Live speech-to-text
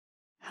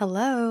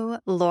Hello,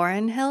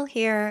 Lauren Hill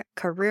here,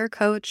 career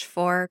coach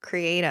for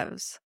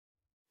creatives.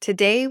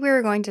 Today,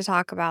 we're going to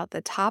talk about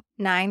the top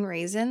 9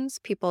 reasons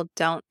people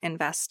don't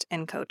invest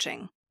in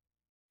coaching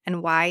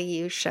and why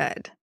you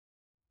should.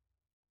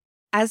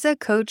 As a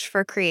coach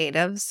for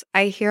creatives,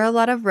 I hear a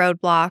lot of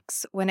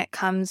roadblocks when it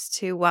comes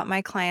to what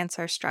my clients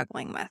are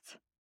struggling with.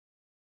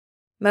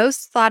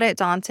 Most thought it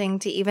daunting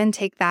to even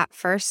take that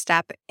first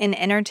step in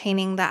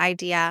entertaining the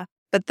idea,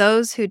 but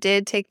those who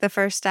did take the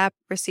first step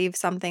received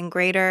something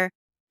greater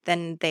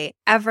than they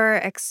ever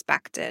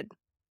expected: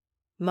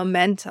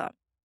 momentum.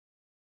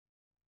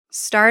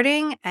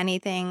 Starting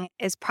anything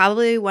is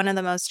probably one of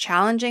the most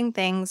challenging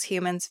things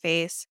humans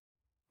face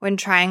when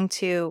trying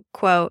to,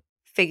 quote,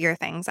 figure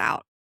things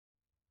out.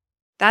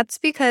 That's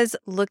because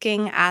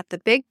looking at the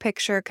big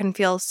picture can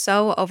feel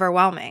so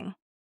overwhelming.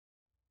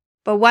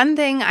 But one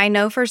thing I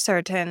know for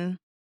certain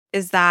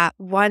is that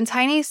one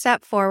tiny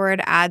step forward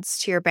adds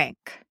to your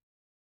bank,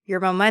 your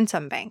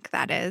momentum bank,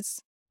 that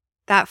is.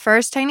 That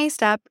first tiny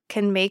step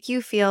can make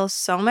you feel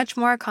so much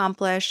more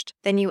accomplished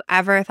than you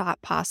ever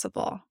thought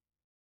possible.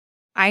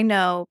 I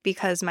know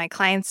because my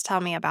clients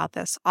tell me about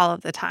this all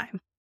of the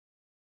time.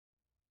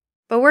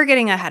 But we're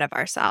getting ahead of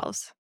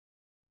ourselves.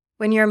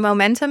 When your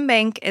momentum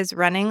bank is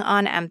running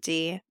on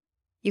empty,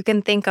 you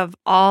can think of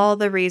all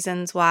the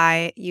reasons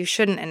why you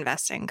shouldn't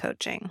invest in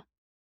coaching.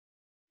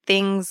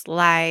 Things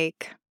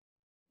like,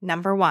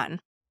 number 1,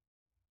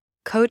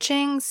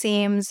 coaching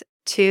seems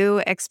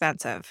too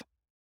expensive.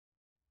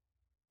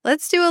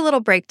 Let's do a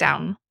little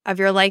breakdown of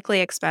your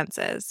likely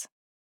expenses.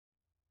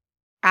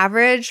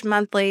 Average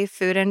monthly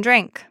food and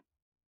drink,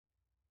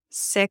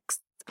 $600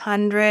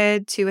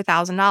 to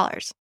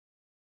 $1,000.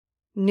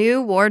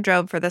 New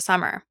wardrobe for the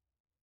summer,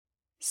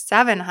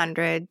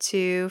 $700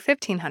 to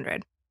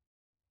 $1,500.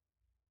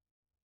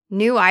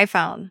 New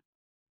iPhone,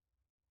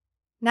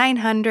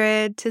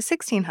 $900 to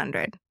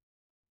 $1,600.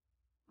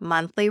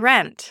 Monthly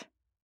rent,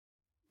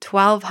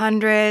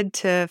 $1,200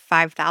 to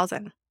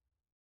 $5,000.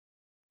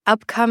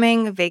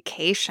 Upcoming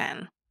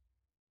vacation,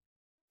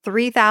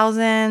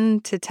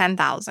 $3,000 to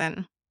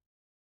 $10,000.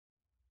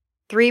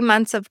 3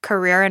 months of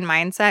career and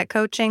mindset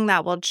coaching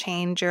that will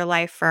change your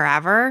life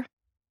forever.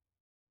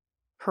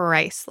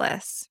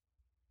 Priceless.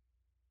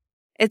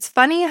 It's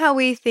funny how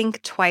we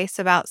think twice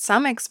about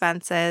some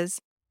expenses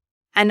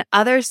and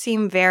others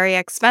seem very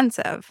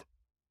expensive.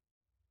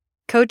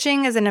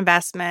 Coaching is an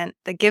investment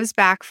that gives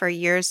back for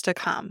years to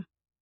come,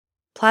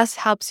 plus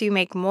helps you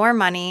make more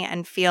money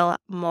and feel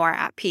more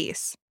at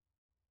peace.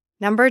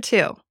 Number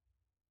 2,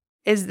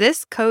 is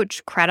this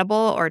coach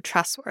credible or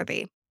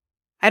trustworthy?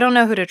 I don't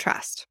know who to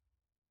trust.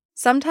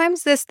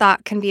 Sometimes this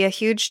thought can be a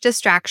huge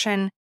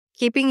distraction,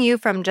 keeping you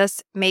from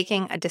just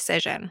making a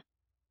decision,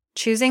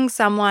 choosing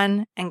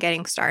someone, and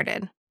getting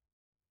started.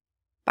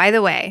 By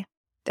the way,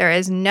 there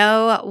is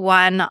no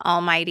one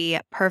almighty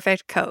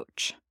perfect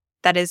coach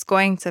that is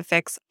going to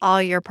fix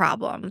all your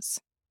problems.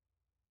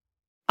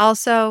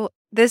 Also,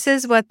 this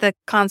is what the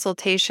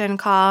consultation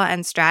call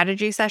and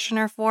strategy session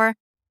are for.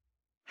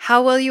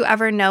 How will you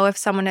ever know if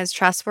someone is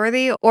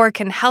trustworthy or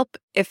can help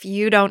if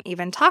you don't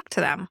even talk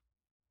to them?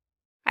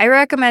 I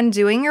recommend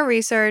doing your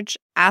research,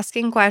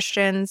 asking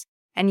questions,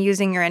 and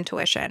using your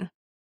intuition.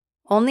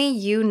 Only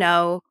you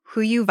know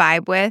who you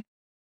vibe with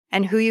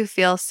and who you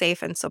feel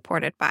safe and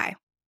supported by.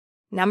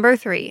 Number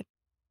 3,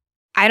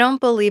 I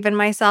don't believe in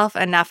myself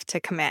enough to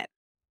commit.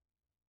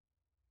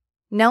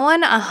 No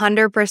one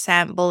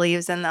 100%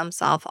 believes in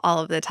themselves all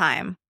of the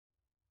time.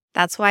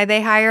 That's why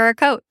they hire a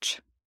coach.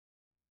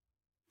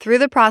 Through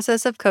the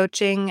process of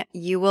coaching,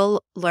 you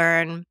will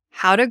learn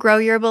how to grow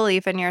your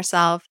belief in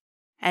yourself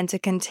and to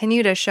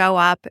continue to show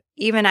up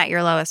even at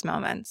your lowest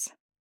moments.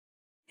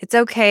 It's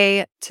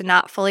okay to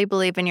not fully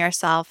believe in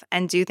yourself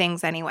and do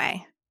things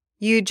anyway.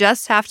 You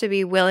just have to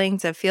be willing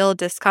to feel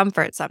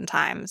discomfort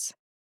sometimes.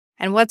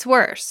 And what's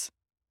worse,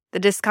 the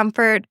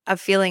discomfort of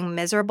feeling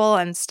miserable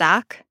and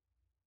stuck,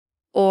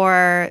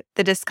 or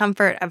the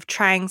discomfort of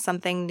trying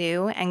something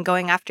new and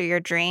going after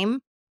your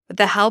dream with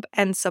the help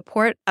and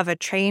support of a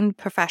trained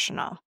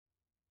professional.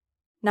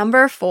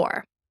 Number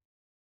 4,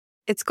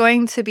 it's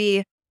going to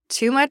be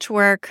too much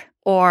work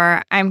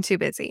or I'm too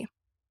busy.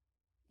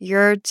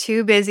 You're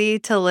too busy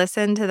to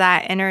listen to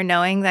that inner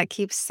knowing that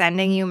keeps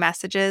sending you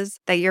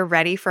messages that you're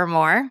ready for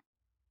more.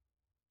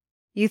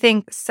 You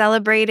think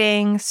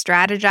celebrating,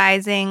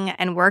 strategizing,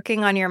 and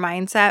working on your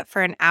mindset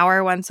for an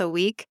hour once a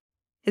week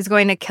is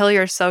going to kill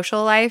your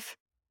social life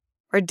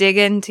or dig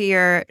into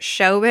your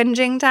show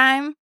binging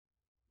time?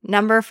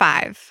 Number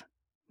 5,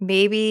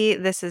 maybe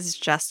this is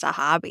just a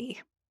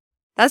hobby.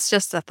 That's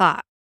just a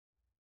thought,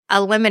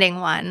 a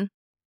limiting one.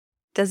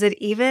 Does it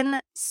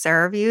even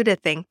serve you to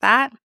think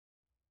that?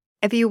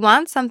 If you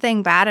want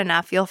something bad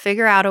enough, you'll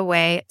figure out a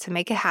way to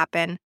make it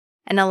happen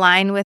and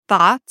align with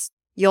thoughts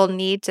you'll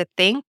need to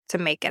think to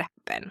make it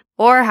happen,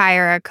 or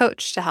hire a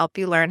coach to help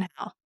you learn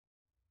how.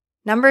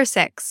 Number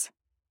 6,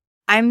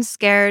 I'm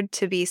scared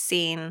to be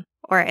seen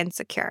or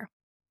insecure.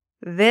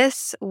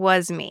 This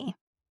was me.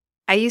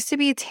 I used to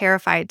be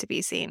terrified to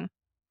be seen.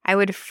 I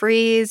would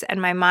freeze and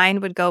my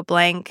mind would go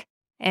blank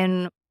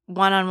in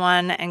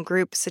one-on-one and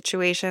group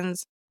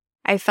situations,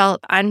 I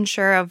felt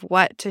unsure of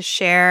what to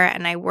share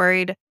and I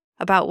worried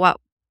about what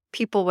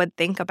people would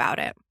think about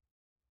it.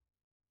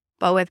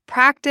 But with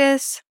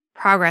practice,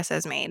 progress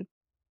is made.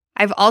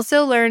 I've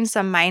also learned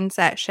some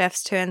mindset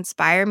shifts to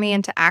inspire me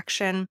into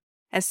action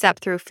and step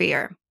through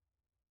fear.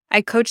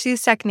 I coach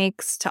these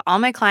techniques to all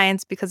my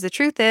clients because the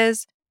truth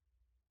is,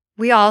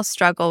 we all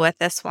struggle with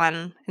this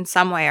one in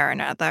some way or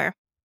another.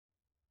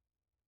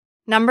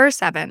 Number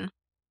 7,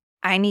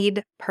 I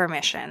need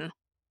permission.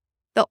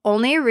 The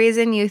only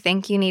reason you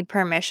think you need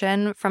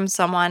permission from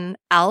someone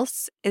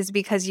else is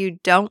because you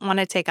don't want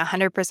to take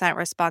 100%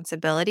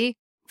 responsibility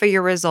for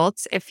your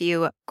results if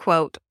you,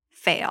 quote,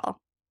 fail.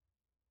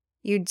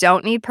 You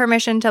don't need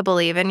permission to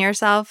believe in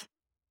yourself,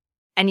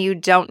 and you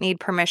don't need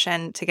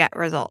permission to get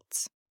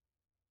results.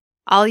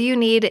 All you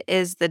need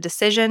is the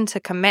decision to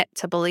commit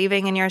to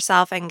believing in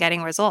yourself and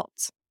getting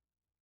results.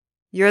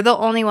 You're the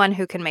only one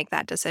who can make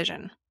that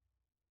decision.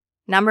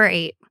 Number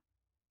 8,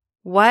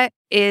 what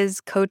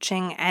is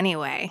coaching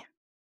anyway?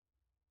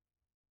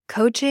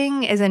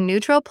 Coaching is a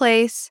neutral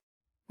place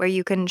where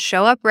you can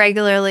show up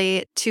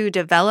regularly to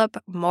develop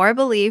more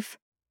belief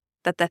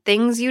that the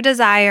things you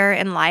desire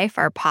in life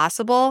are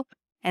possible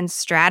and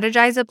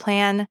strategize a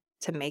plan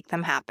to make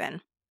them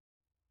happen.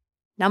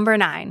 Number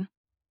 9,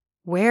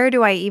 where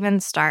do I even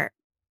start?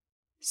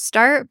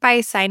 Start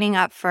by signing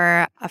up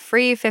for a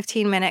free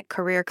 15-minute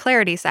career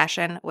clarity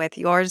session with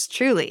yours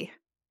truly.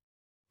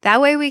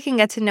 That way we can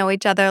get to know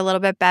each other a little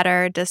bit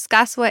better,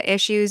 discuss what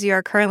issues you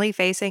are currently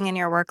facing in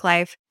your work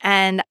life,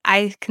 and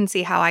I can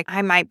see how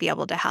I might be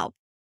able to help.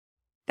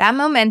 That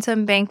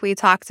momentum bank we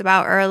talked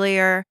about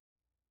earlier,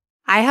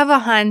 I have a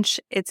hunch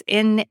it's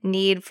in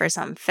need for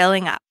some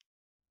filling up.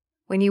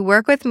 When you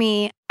work with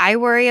me, I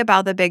worry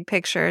about the big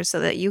picture so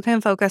that you can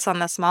focus on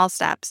the small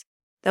steps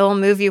that will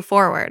move you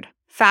forward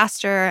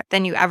faster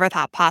than you ever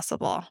thought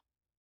possible.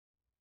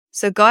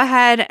 So go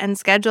ahead and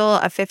schedule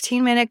a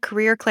 15-minute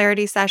career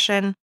clarity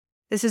session.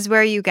 This is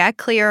where you get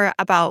clear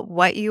about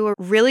what you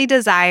really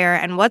desire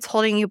and what's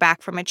holding you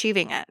back from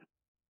achieving it.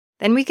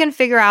 Then we can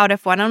figure out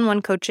if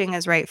one-on-one coaching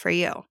is right for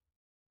you.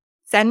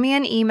 Send me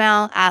an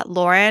email at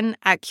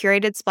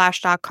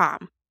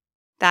lauren@curatodsplash.com.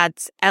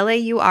 That's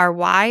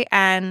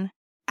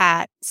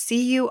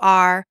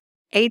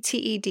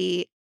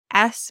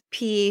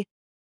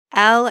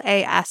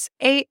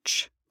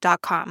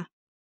LAURYN@CURATEDSPLASH.com.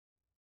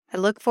 I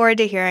look forward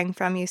to hearing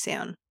from you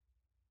soon.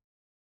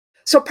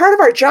 So part of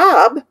our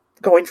job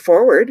going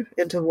forward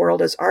into the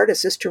world as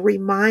artists is to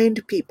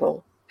remind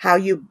people how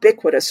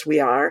ubiquitous we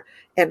are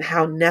and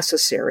how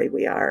necessary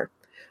we are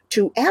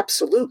to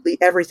absolutely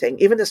everything,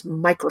 even this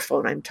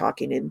microphone I'm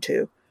talking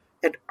into.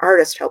 An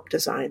artist helped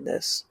design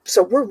this.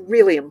 So we're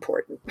really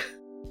important.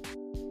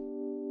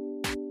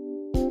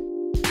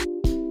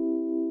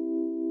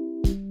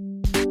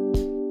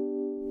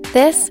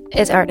 This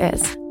is Art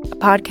Is, a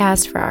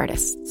podcast for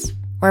artists,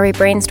 where we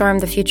brainstorm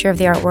the future of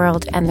the art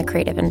world and the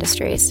creative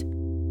industries.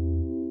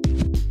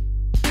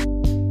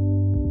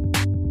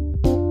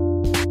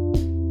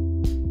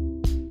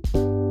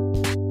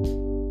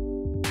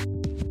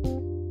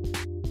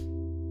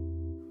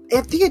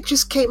 I think it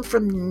just came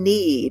from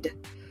need.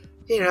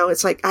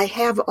 It's like I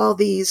have all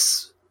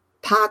these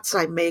pots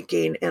I'm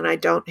making and I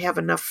don't have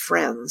enough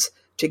friends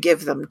to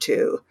give them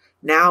to.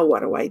 Now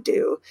what do I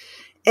do?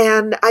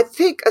 And I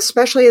think,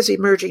 especially as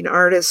emerging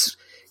artists,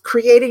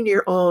 creating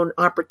your own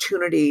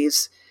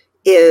opportunities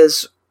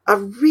is a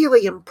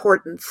really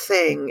important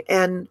thing.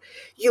 And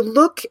you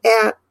look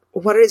at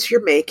what it is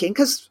you're making,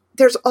 because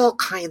there's all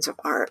kinds of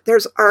art.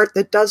 There's art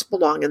that does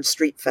belong in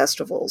street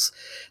festivals.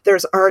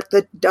 There's art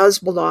that does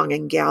belong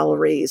in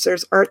galleries.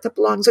 There's art that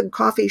belongs in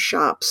coffee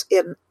shops,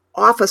 in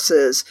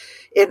offices,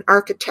 in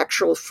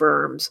architectural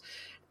firms.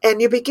 And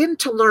you begin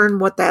to learn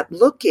what that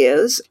look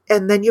is,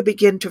 and then you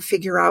begin to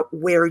figure out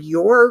where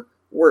your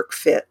work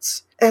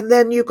fits. And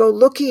then you go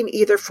looking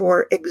either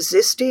for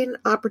existing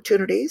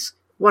opportunities.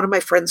 One of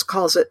my friends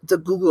calls it the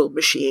Google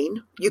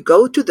machine. You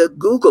go to the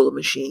Google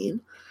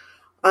machine.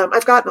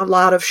 I've gotten a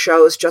lot of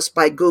shows just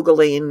by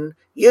Googling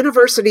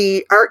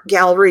university art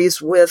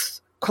galleries with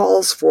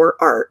calls for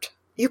art.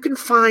 You can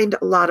find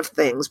a lot of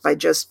things by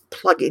just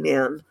plugging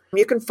in.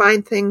 You can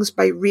find things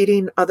by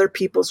reading other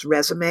people's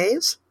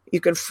resumes. You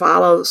can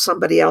follow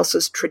somebody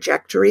else's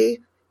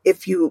trajectory.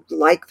 If you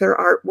like their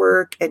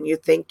artwork and you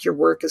think your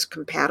work is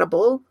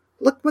compatible,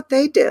 look what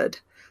they did.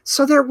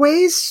 So there are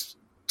ways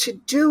to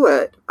do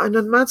it. And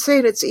I'm not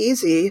saying it's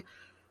easy.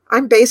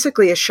 I'm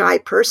basically a shy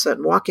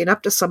person walking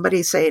up to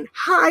somebody saying,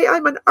 "Hi,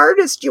 I'm an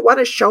artist. You want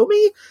to show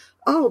me?"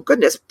 Oh,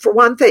 goodness. For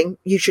one thing,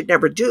 you should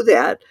never do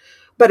that.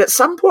 But at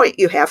some point,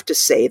 you have to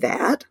say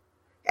that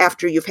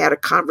after you've had a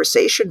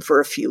conversation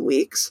for a few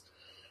weeks.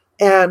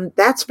 And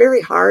that's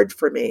very hard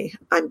for me.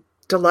 I'm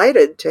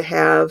delighted to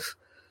have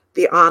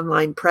the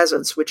online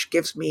presence, which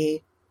gives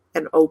me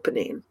an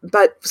opening.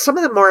 But some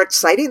of the more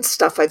exciting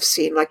stuff I've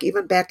seen, like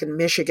even back in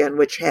Michigan,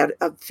 which had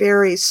a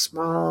very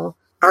small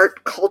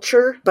art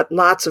culture, but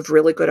lots of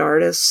really good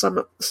artists.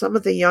 Some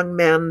of the young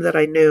men that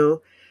I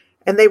knew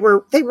And they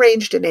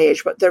ranged in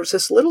age, but there was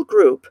this little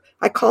group.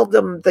 I called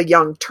them the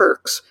Young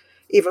Turks,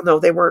 even though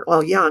they weren't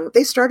all young.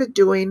 They started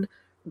doing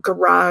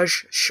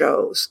garage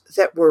shows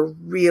that were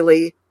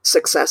really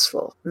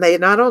successful. And they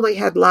not only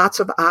had lots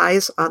of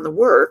eyes on the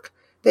work,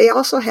 they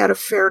also had a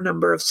fair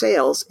number of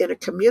sales in a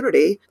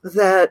community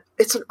that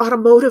it's an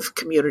automotive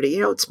community.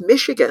 It's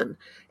Michigan.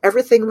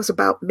 Everything was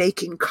about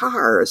making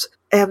cars.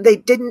 And they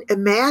didn't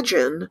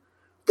imagine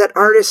that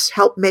artists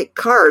help make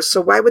cars.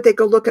 So why would they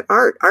go look at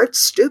art? Art's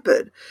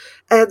stupid.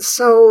 And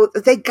so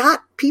they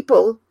got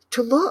people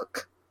to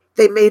look.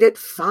 They made it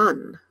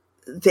fun.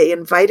 They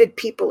invited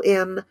people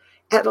in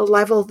at a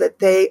level that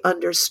they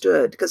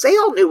understood, because they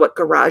all knew what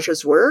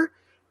garages were.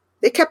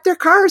 They kept their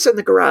cars in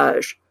the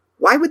garage.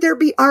 Why would there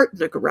be art in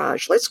the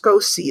garage? Let's go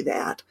see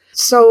that.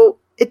 So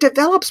it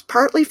develops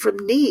partly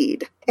from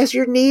need. As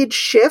your need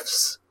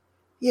shifts,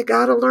 you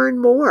got to learn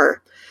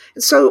more.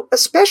 And so,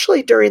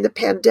 especially during the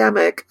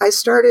pandemic, I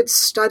started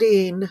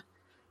studying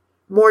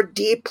more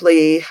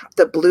deeply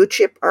the blue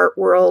chip art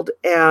world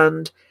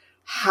and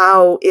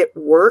how it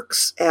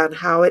works and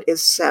how it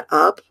is set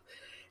up.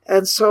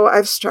 And so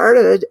I've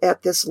started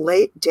at this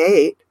late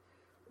date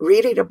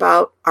reading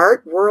about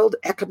art world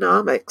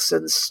economics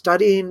and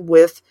studying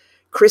with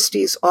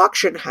Christie's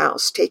Auction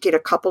House, taking a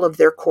couple of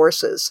their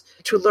courses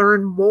to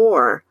learn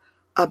more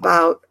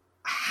about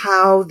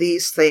how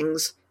these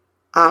things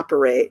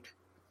operate.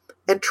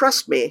 And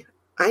trust me,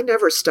 I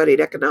never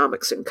studied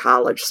economics in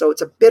college, so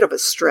it's a bit of a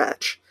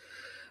stretch.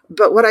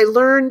 But what I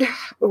learned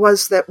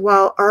was that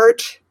while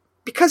art,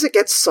 because it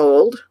gets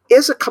sold,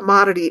 is a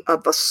commodity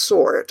of a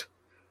sort,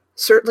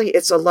 certainly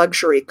it's a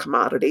luxury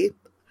commodity.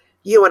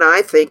 You and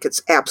I think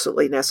it's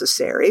absolutely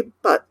necessary,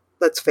 but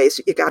let's face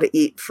it, you got to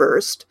eat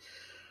first.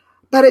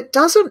 But it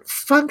doesn't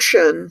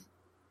function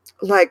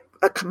like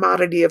a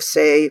commodity of,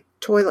 say,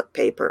 toilet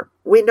paper.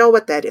 We know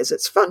what that is.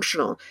 It's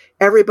functional.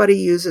 Everybody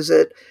uses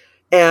it,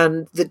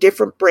 and the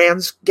different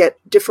brands get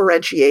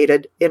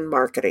differentiated in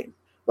marketing.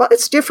 Well,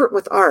 it's different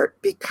with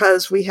art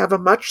because we have a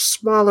much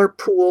smaller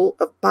pool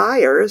of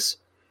buyers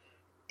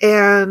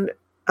and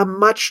a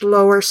much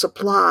lower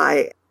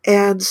supply.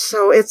 And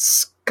so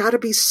it's got to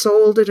be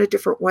sold in a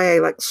different way,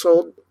 like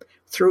sold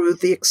through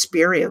the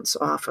experience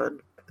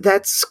often.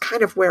 That's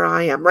kind of where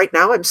I am. Right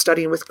now I'm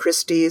studying with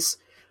Christie's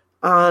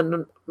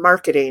on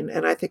marketing,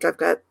 and I think I've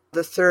got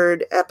the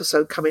 3rd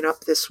episode coming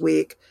up this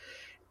week.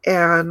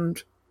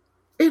 And,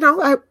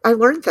 I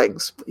learn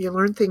things. You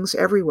learn things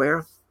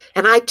everywhere.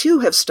 And I,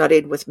 too, have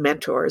studied with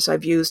mentors.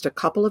 I've used a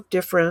couple of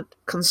different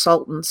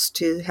consultants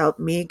to help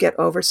me get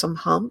over some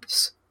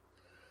humps.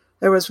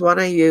 There was one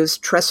I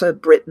used, Tressa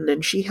Britton,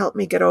 and she helped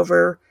me get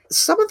over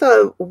some of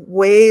the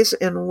ways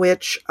in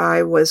which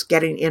I was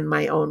getting in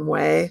my own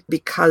way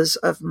because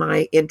of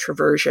my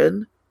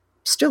introversion.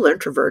 Still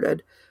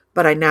introverted,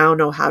 but I now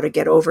know how to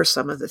get over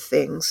some of the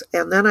things.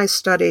 And then I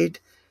studied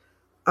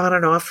on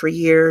and off for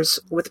years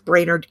with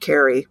Brainerd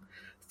Carey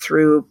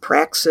through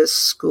Praxis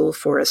School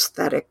for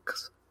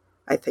Aesthetics,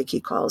 I think he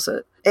calls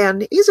it.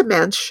 And he's a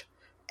mensch,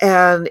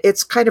 and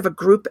it's kind of a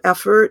group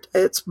effort.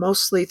 It's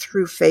mostly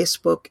through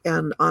Facebook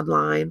and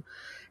online.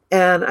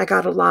 And I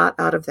got a lot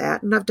out of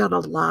that. And I've done a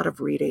lot of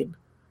reading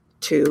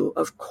too,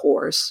 of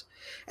course.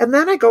 And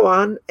then I go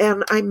on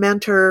and I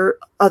mentor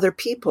other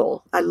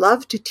people. I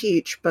love to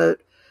teach, but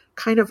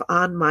kind of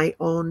on my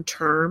own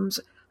terms.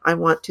 I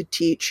want to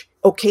teach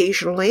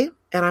occasionally,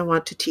 and I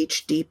want to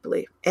teach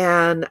deeply.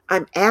 And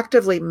I'm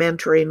actively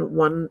mentoring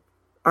one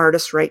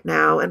artist right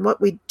now. And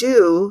what we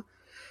do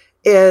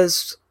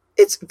is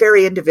it's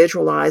very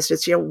individualized.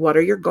 It's, what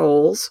are your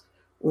goals?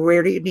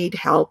 Where do you need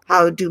help?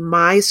 How do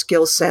my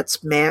skill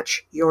sets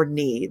match your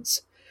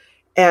needs?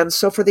 And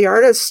so for the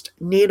artist,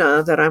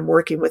 Nina, that I'm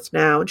working with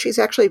now, and she's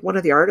actually one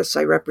of the artists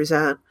I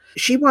represent,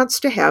 she wants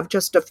to have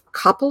just a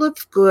couple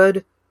of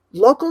good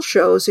local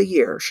shows a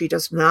year. She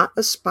does not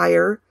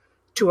aspire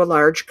to a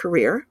large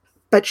career,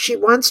 but she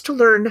wants to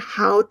learn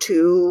how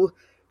to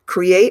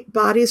create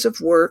bodies of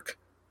work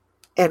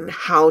and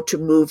how to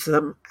move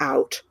them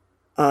out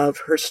of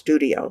her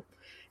studio.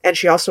 And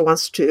she also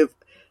wants to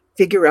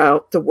figure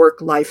out the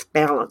work-life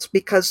balance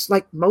because,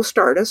 like most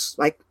artists,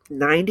 like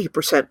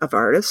 90% of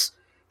artists,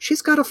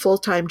 she's got a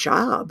full-time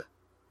job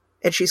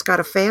and she's got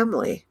a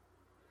family.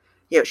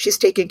 She's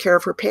taking care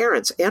of her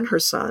parents and her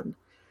son.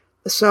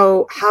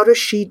 So how does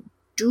she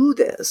do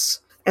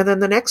this? And then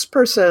the next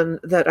person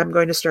that I'm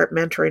going to start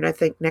mentoring, I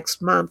think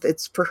next month,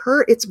 it's for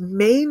her, it's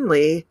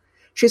mainly,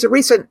 she's a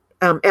recent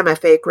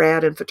MFA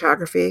grad in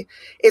photography.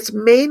 It's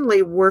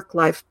mainly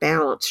work-life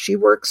balance. She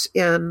works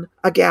in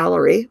a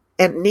gallery,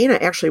 and Nina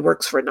actually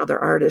works for another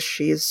artist.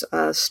 She's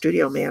a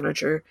studio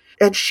manager,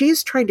 and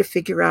she's trying to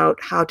figure out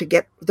how to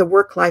get the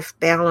work-life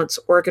balance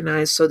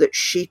organized so that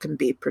she can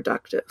be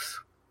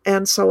productive.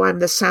 And so I'm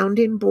the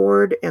sounding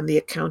board and the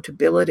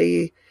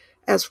accountability,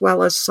 as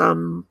well as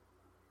some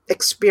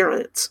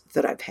experience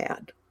that I've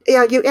had.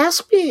 Yeah, you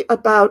asked me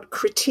about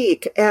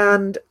critique,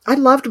 and I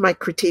loved my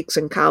critiques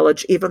in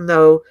college, even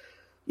though,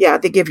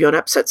 they give you an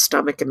upset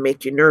stomach and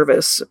make you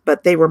nervous,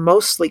 but they were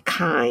mostly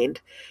kind.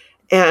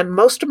 And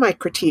most of my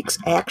critiques,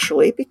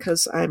 actually,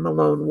 because I'm a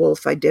lone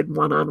wolf, I did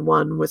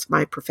one-on-one with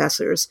my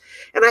professors.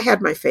 And I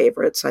had my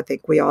favorites. I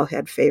think we all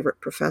had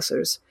favorite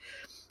professors.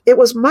 It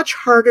was much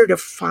harder to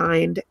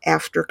find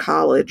after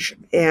college.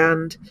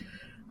 And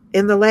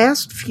in the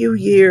last few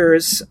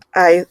years,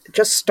 I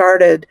just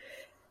started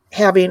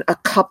having a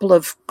couple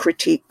of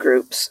critique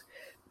groups.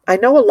 I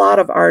know a lot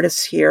of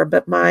artists here,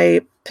 but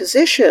my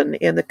position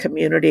in the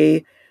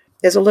community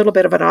is a little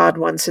bit of an odd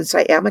one since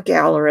I am a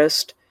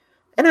gallerist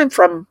and I'm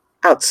from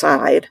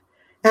outside.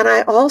 And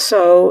I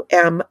also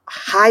am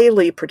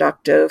highly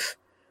productive,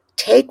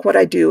 take what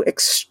I do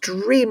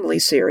extremely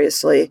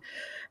seriously,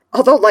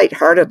 although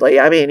lightheartedly.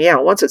 I mean, yeah,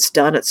 once it's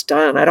done, it's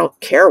done. I don't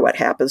care what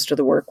happens to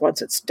the work once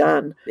it's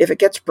done. If it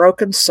gets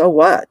broken, so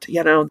what?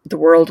 The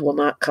world will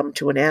not come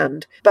to an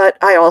end. But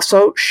I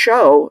also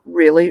show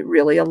really,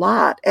 really a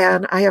lot.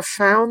 And I have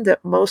found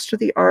that most of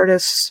the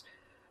artists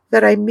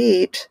that I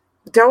meet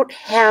don't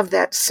have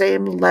that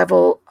same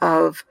level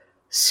of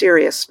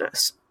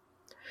seriousness.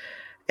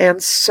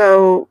 And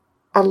so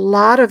a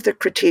lot of the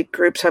critique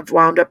groups have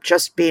wound up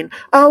just being,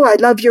 oh, I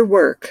love your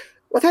work.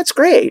 Well, that's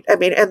great. I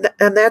mean,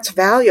 and that's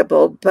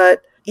valuable,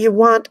 but you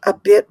want a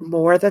bit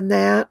more than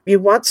that. You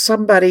want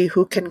somebody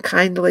who can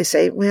kindly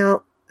say,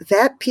 well,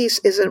 that piece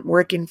isn't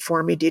working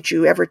for me. Did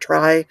you ever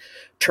try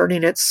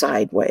turning it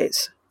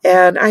sideways?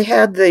 And I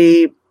had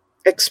the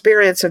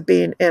experience of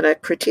being in a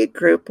critique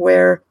group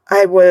where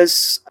I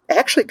was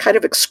actually kind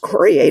of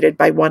excoriated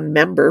by one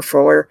member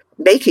for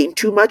making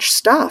too much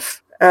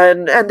stuff.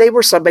 And they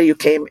were somebody who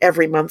came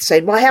every month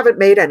saying, well, I haven't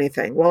made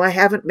anything. Well, I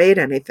haven't made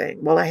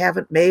anything. Well, I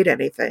haven't made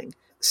anything.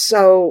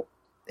 So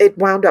it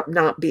wound up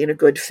not being a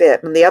good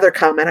fit. And the other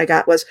comment I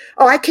got was,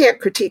 oh, I can't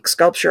critique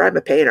sculpture. I'm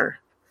a painter.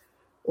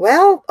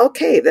 Well,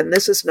 okay, then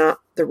this is not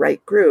the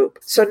right group.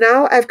 So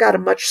now I've got a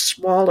much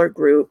smaller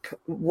group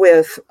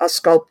with a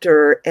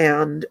sculptor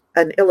and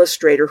an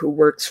illustrator who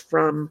works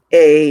from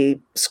a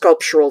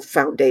sculptural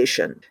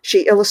foundation.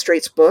 She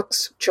illustrates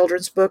books,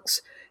 children's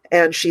books,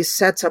 and she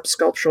sets up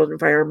sculptural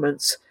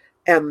environments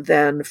and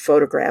then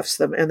photographs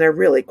them. And they're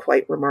really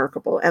quite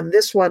remarkable. And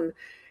this one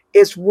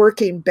is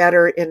working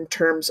better in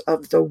terms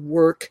of the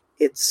work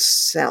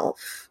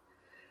itself.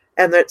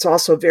 And it's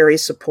also very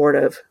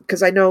supportive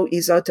because I know,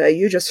 Isotta,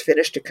 you just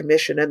finished a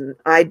commission and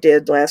I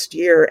did last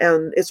year,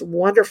 and it's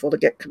wonderful to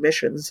get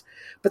commissions,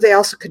 but they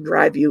also can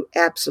drive you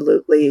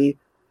absolutely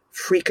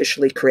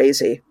freakishly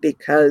crazy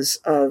because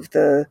of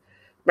the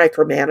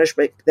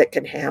micromanagement that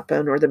can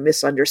happen or the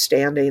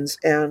misunderstandings.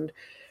 And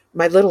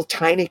my little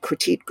tiny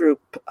critique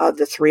group of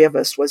the three of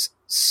us was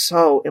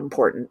so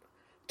important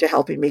to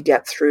helping me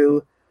get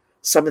through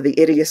some of the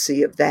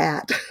idiocy of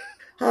that.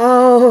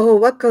 Oh,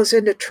 what goes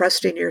into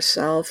trusting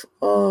yourself?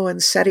 Oh,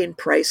 and setting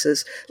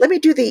prices. Let me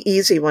do the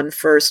easy one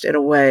first, in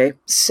a way.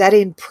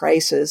 Setting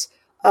prices.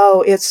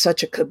 Oh, it's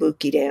such a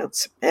kabuki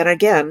dance. And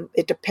again,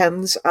 it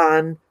depends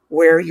on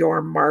where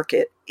your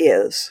market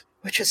is,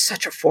 which is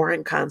such a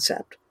foreign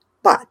concept.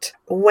 But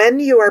when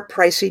you are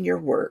pricing your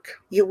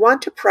work, you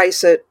want to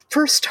price it,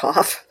 first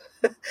off,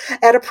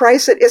 at a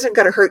price that isn't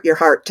going to hurt your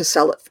heart to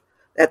sell it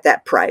at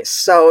that price.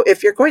 So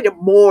if you're going to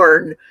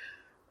mourn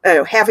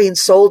having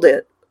sold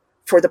it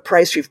for the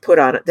price you've put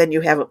on it, then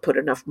you haven't put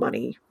enough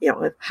money,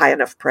 a high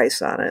enough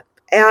price on it.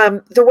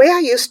 The way I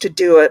used to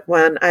do it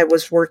when I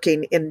was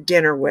working in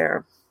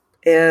dinnerware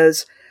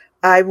is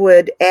I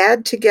would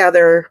add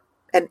together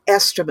an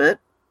estimate,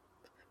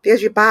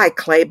 because you buy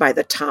clay by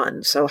the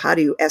ton, so how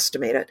do you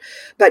estimate it?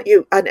 But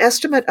an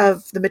estimate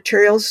of the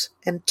materials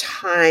and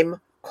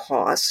time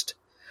cost,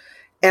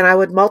 and I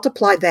would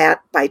multiply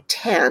that by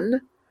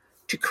 10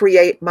 to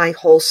create my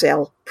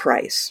wholesale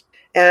price.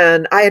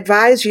 And I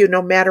advise you,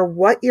 no matter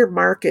what your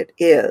market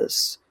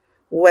is,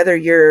 whether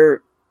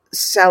you're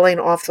selling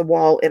off the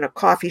wall in a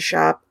coffee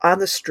shop, on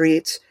the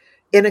streets,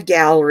 in a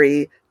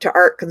gallery, to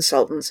art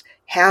consultants,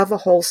 have a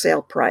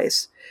wholesale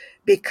price.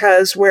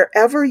 Because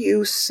wherever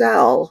you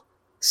sell,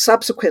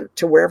 subsequent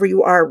to wherever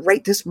you are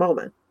right this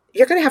moment,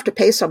 you're going to have to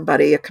pay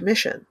somebody a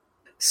commission.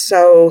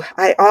 So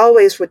I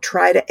always would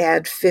try to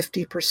add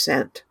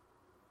 50%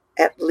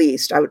 at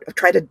least. I would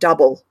try to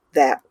double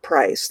that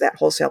price, that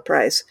wholesale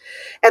price.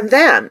 And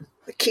then,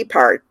 the key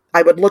part,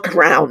 I would look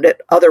around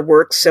at other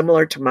works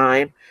similar to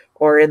mine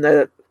or in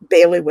the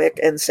bailiwick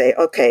and say,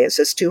 okay, is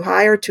this too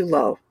high or too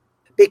low?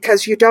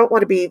 Because you don't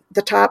want to be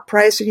the top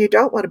price and you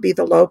don't want to be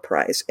the low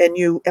price. And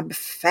you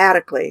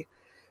emphatically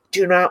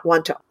do not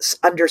want to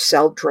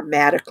undersell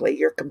dramatically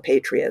your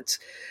compatriots,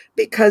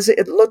 because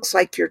it looks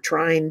like you're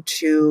trying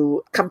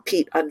to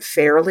compete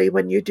unfairly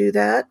when you do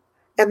that.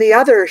 And the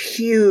other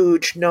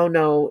huge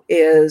no-no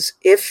is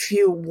if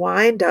you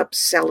wind up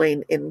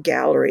selling in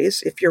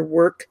galleries, if your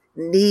work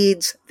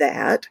needs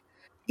that,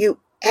 you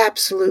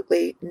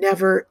absolutely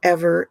never,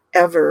 ever,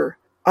 ever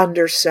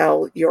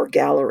undersell your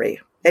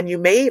gallery. And you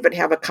may even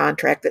have a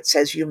contract that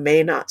says you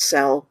may not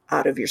sell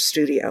out of your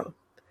studio.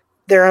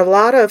 There are a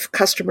lot of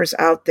customers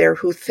out there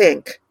who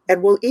think,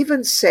 and will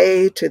even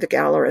say to the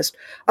gallerist,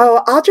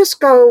 oh, I'll just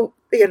go,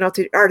 to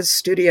the artist's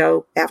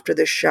studio after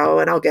this show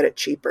and I'll get it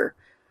cheaper.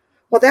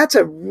 Well, that's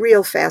a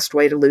real fast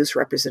way to lose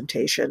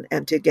representation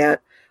and to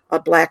get a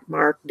black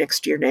mark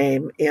next to your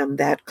name in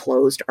that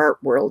closed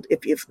art world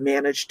if you've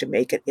managed to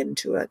make it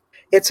into it.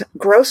 It's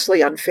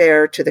grossly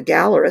unfair to the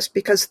gallerist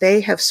because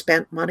they have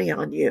spent money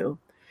on you.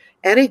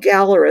 Any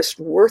gallerist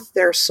worth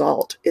their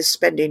salt is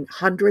spending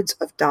hundreds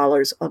of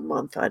dollars a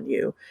month on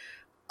you,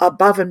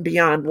 above and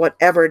beyond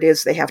whatever it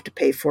is they have to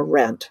pay for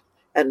rent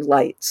and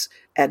lights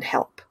and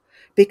help.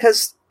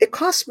 Because it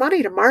costs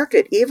money to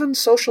market. Even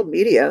social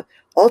media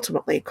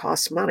ultimately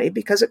costs money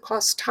because it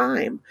costs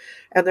time.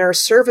 And there are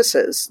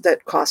services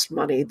that cost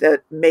money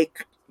that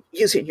make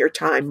using your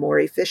time more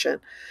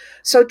efficient.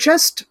 So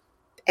just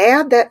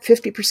add that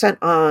 50%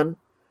 on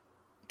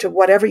to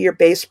whatever your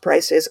base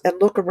price is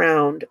and look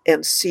around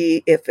and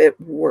see if it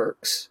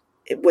works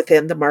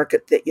within the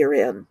market that you're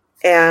in.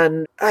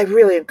 And I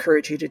really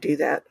encourage you to do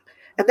that.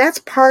 And that's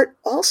part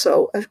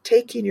also of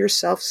taking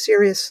yourself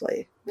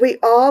seriously. We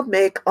all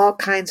make all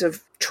kinds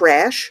of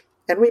trash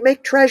and we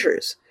make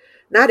treasures.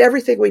 Not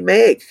everything we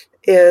make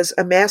is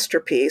a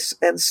masterpiece.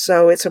 And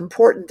so it's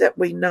important that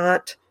we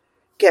not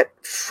get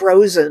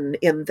frozen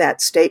in that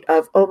state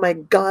of, oh my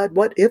God,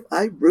 what if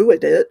I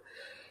ruined it?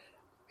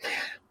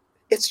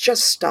 It's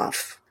just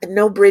stuff. And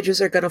no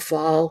bridges are going to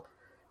fall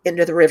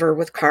into the river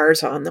with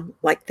cars on them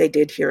like they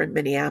did here in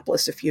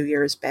Minneapolis a few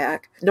years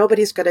back.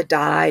 Nobody's going to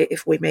die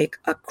if we make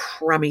a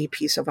crummy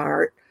piece of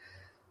art.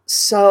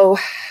 So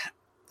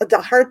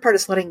the hard part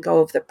is letting go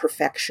of the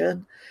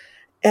perfection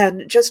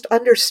and just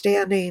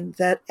understanding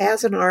that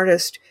as an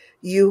artist,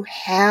 you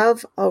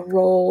have a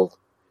role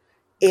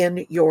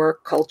in your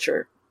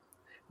culture,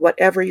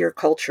 whatever your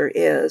culture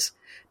is.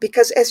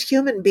 Because as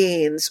human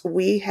beings,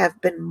 we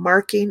have been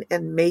marking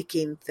and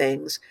making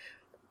things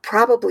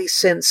probably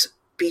since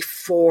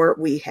before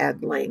we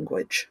had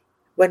language.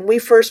 When we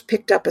first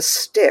picked up a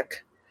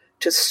stick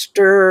to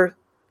stir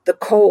the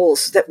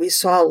coals that we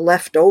saw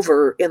left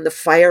over in the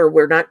fire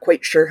we're not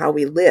quite sure how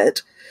we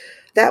lit,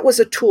 that was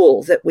a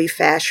tool that we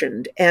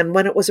fashioned. And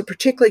when it was a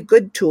particularly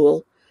good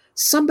tool,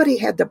 somebody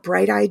had the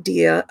bright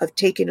idea of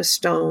taking a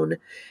stone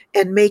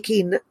and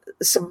making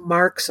some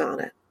marks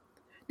on it.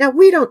 Now,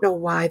 we don't know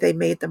why they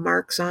made the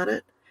marks on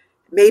it.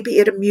 Maybe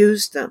it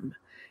amused them.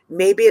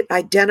 Maybe it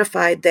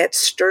identified that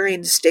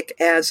stirring stick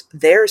as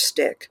their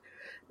stick.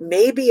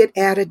 Maybe it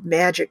added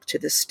magic to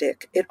the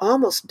stick. It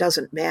almost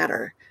doesn't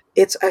matter.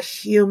 It's a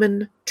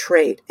human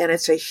trait, and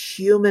it's a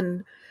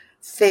human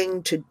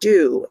thing to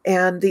do.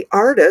 And the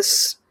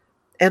artists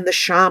and the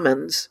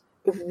shamans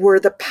were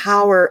the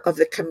power of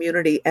the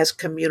community as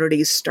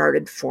communities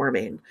started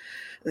forming.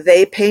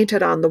 They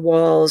painted on the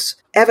walls,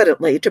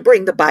 evidently, to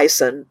bring the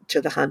bison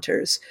to the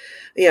hunters.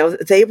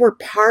 They were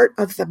part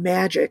of the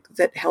magic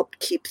that helped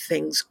keep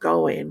things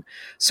going.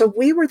 So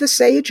we were the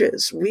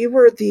sages. We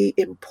were the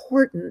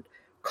important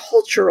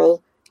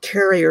cultural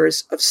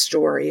carriers of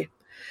story.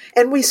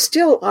 And we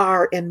still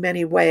are in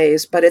many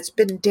ways, but it's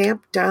been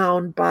damped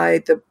down by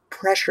the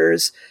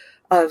pressures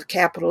of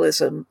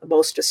capitalism,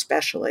 most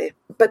especially.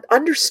 But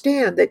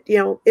understand that,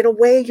 in a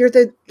way, you're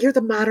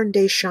the modern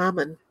day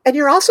shaman. And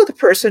you're also the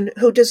person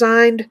who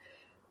designed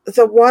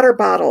the water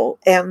bottle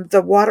and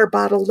the water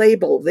bottle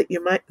label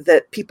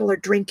that people are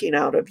drinking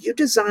out of. You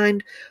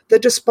designed the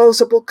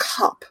disposable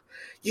cup.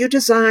 You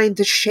designed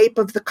the shape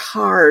of the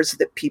cars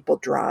that people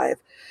drive.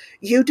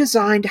 You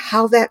designed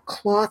how that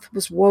cloth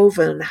was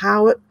woven,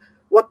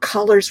 what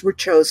colors were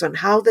chosen,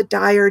 how the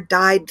dyer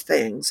dyed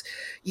things.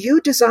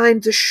 You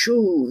designed the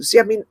shoes.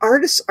 I mean,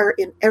 artists are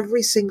in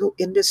every single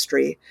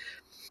industry.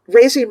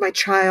 Raising my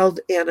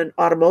child in an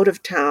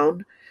automotive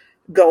town,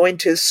 going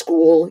to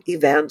school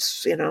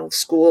events,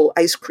 school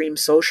ice cream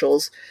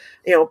socials,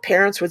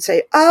 parents would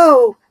say,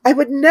 oh, I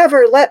would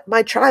never let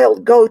my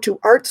child go to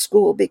art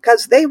school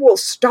because they will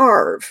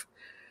starve.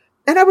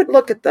 And I would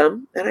look at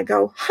them and I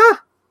go,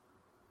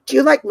 do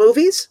you like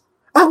movies?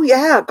 Oh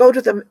yeah, go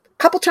to them a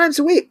couple times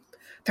a week.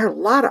 There are a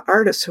lot of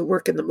artists who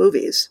work in the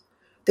movies.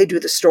 They do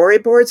the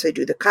storyboards, they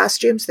do the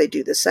costumes, they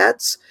do the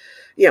sets,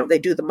 they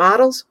do the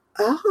models.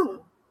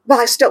 Oh,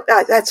 well,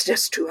 that's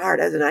just too hard.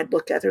 And then I'd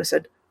look at her and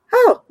said,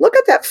 oh, look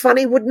at that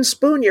funny wooden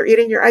spoon you're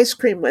eating your ice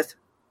cream with.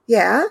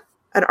 Yeah,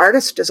 an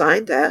artist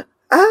designed that.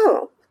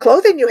 Oh,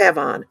 clothing you have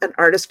on, an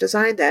artist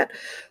designed that.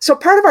 So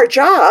part of our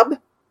job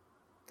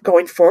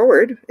going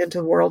forward into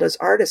the world as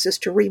artists is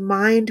to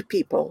remind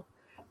people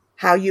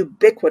how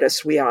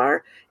ubiquitous we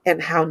are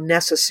and how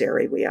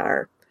necessary we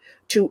are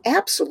to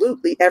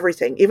absolutely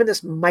everything, even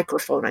this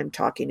microphone I'm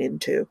talking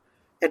into.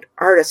 An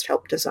artist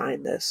helped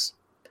design this.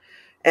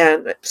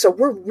 And so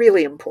we're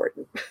really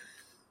important.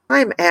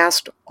 I'm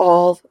asked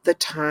all the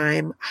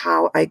time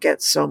how I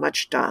get so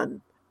much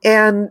done.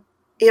 And,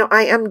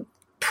 I am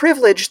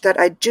privileged that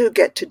I do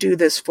get to do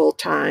this full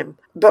time.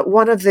 But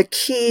one of the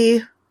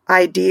key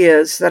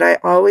ideas that I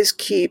always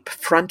keep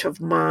front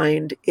of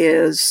mind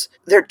is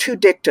there are two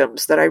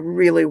dictums that I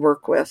really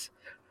work with.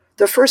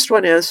 The first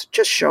one is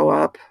just show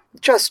up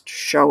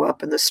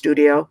in the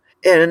studio.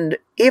 And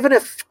even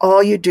if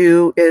all you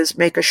do is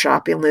make a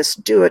shopping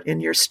list, do it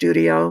in your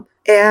studio.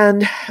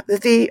 And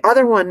the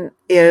other one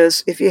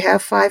is if you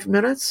have 5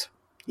 minutes,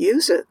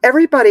 use it.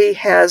 Everybody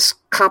has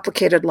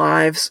complicated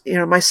lives,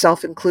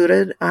 myself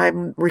included.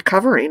 I'm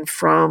recovering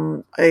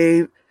from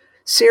a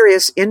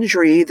serious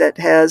injury that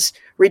has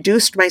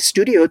reduced my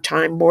studio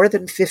time more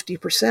than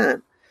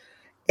 50%.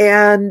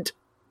 And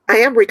I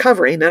am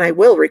recovering, and I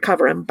will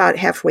recover. I'm about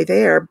halfway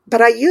there.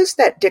 But I used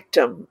that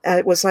dictum.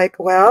 It was like,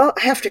 well,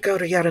 I have to go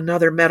to yet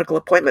another medical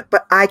appointment,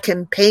 but I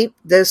can paint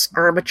this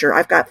armature.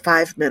 I've got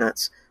 5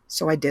 minutes.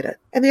 So I did it.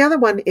 And the other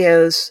one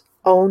is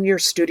own your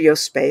studio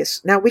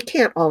space. Now, we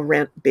can't all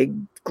rent big,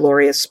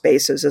 glorious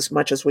spaces as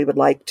much as we would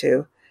like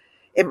to.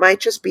 It might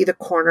just be the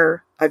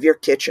corner of your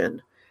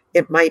kitchen.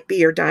 It might be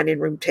your dining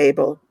room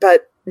table.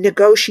 But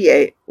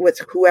negotiate with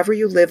whoever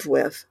you live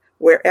with,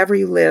 wherever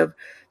you live,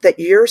 that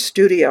your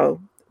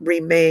studio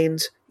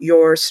remains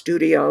your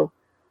studio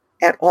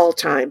at all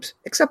times,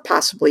 except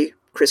possibly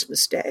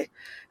Christmas Day.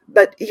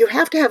 But you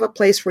have to have a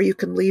place where you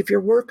can leave your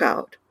work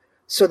out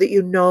so that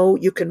you know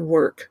you can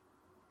work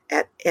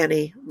at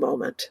any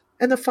moment.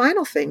 And the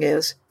final thing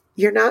is,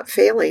 you're not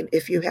failing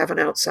if you have an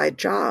outside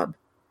job.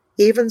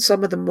 Even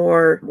some of the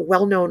more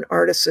well-known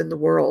artists in the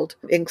world,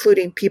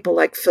 including people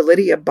like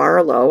Philidia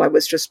Barlow, I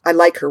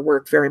like her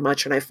work very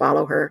much and I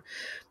follow her.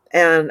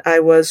 And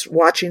I was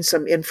watching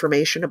some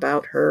information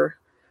about her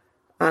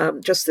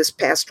just this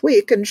past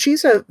week, and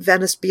she's a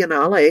Venice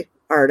Biennale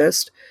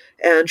artist,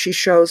 and she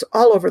shows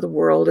all over the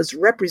world, is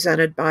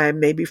represented by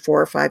maybe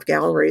 4 or 5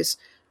 galleries,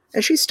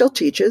 and she still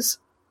teaches.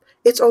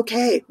 It's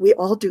okay. We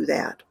all do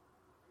that.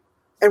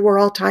 And we're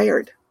all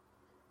tired.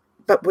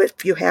 But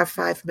if you have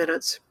 5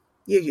 minutes,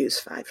 you use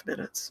 5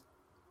 minutes.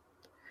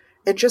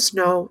 And just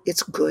know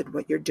it's good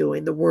what you're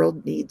doing. The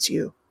world needs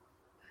you.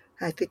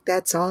 I think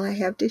that's all I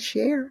have to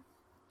share.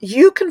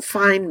 You can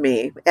find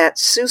me at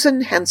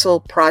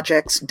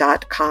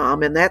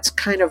SusanHenselProjects.com, and that's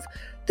kind of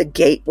the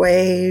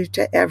gateway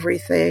to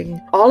everything.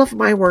 All of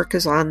my work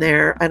is on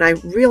there, and I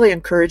really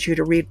encourage you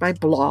to read my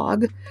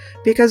blog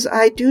because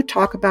I do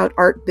talk about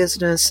art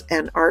business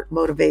and art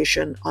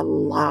motivation a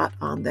lot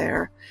on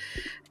there.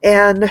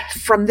 And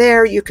from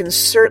there, you can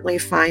certainly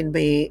find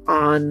me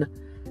on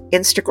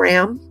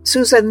Instagram,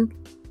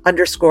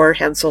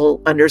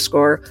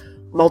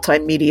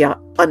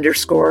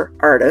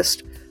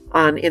 Susan_Hensel_multimedia_artist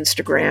on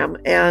Instagram.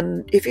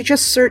 And if you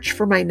just search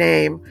for my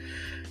name,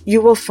 you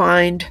will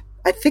find,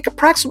 I think,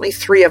 approximately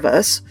 3 of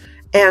us.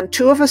 And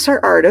 2 of us are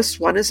artists.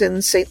 One is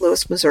in St.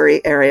 Louis, Missouri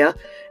area.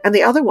 And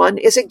the other one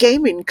is a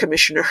gaming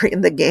commissioner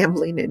in the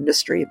gambling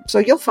industry. So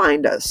you'll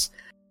find us.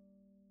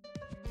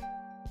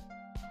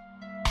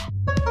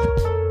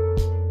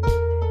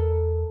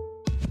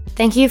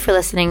 Thank you for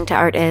listening to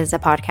Art Is, a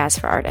podcast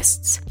for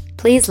artists.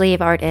 Please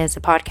leave Art Is,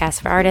 a podcast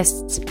for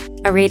artists,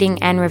 a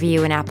rating and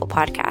review in Apple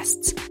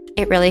Podcasts.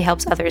 It really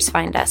helps others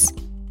find us.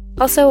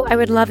 Also, I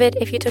would love it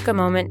if you took a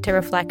moment to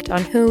reflect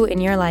on who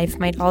in your life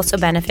might also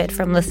benefit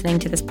from listening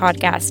to this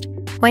podcast.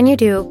 When you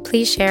do,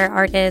 please share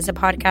Art Is, a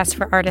podcast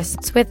for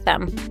artists with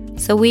them,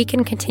 so we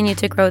can continue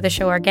to grow the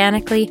show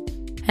organically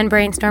and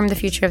brainstorm the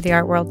future of the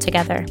art world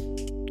together.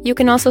 You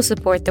can also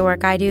support the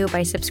work I do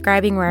by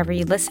subscribing wherever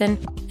you listen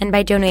and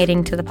by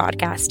donating to the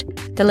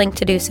podcast. The link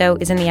to do so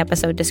is in the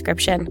episode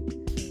description.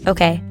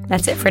 Okay,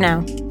 that's it for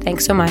now.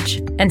 Thanks so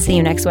much, and see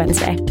you next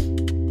Wednesday.